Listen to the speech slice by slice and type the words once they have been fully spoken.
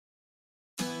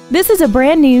This is a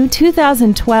brand new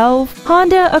 2012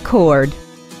 Honda Accord.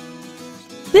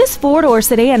 This four-door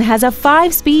sedan has a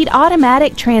 5-speed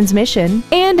automatic transmission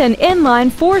and an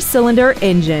inline 4-cylinder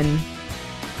engine.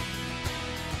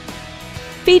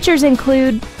 Features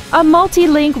include a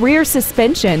multi-link rear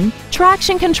suspension,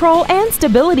 traction control and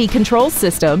stability control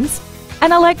systems,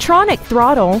 an electronic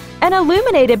throttle, an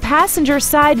illuminated passenger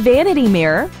side vanity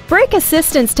mirror, brake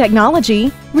assistance technology,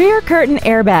 rear curtain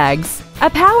airbags, a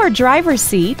power driver's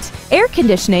seat, air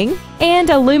conditioning,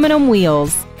 and aluminum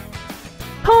wheels.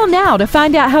 Call now to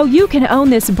find out how you can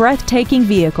own this breathtaking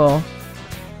vehicle.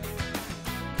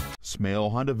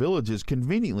 Smail Honda Village is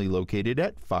conveniently located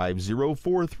at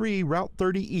 5043 Route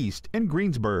 30 East in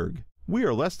Greensburg. We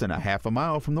are less than a half a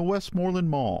mile from the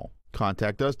Westmoreland Mall.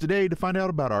 Contact us today to find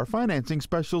out about our financing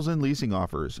specials and leasing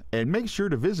offers, and make sure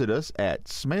to visit us at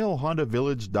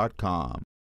SmailHondaVillage.com.